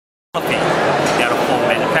They're for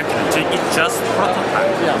manufacturing. It's just prototype.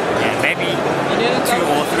 Yeah. And maybe 2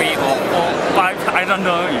 or 3 or 4, 5. I don't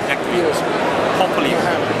know exactly. Yes. Hopefully.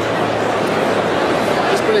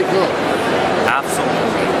 It's pretty cool.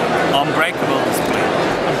 Absolutely. Unbreakable display.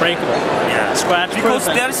 Unbreakable. Yeah. Scratch because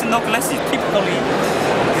proof. there is no glasses. Typically,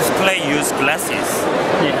 display use glasses,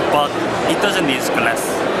 Yeah. but it doesn't need glass.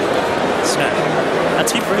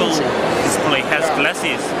 That's Typical crazy. display has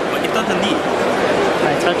glasses, but it doesn't need.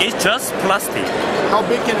 It's just plastic. How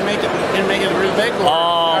big can it make it? Can it make it really big, or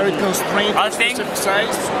are it constrained to I a think- specific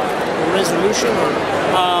size or resolution?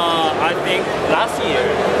 Or I think last year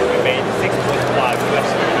we made 6.5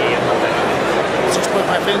 USD.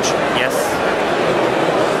 6.5 inch? Yes.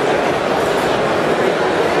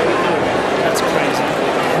 That's crazy.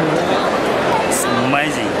 It's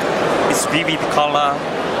amazing. It's vivid color.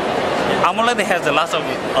 AMOLED has a lot of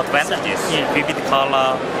advantages. Yeah. Vivid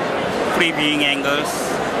color, free viewing angles,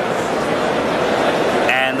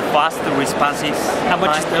 and fast responses. How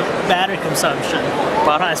much is the battery consumption?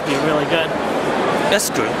 Must be really good. That's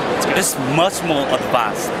good. It's much more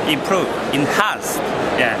advanced, improved, enhanced,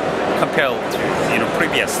 yeah, compared to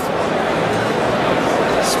previous.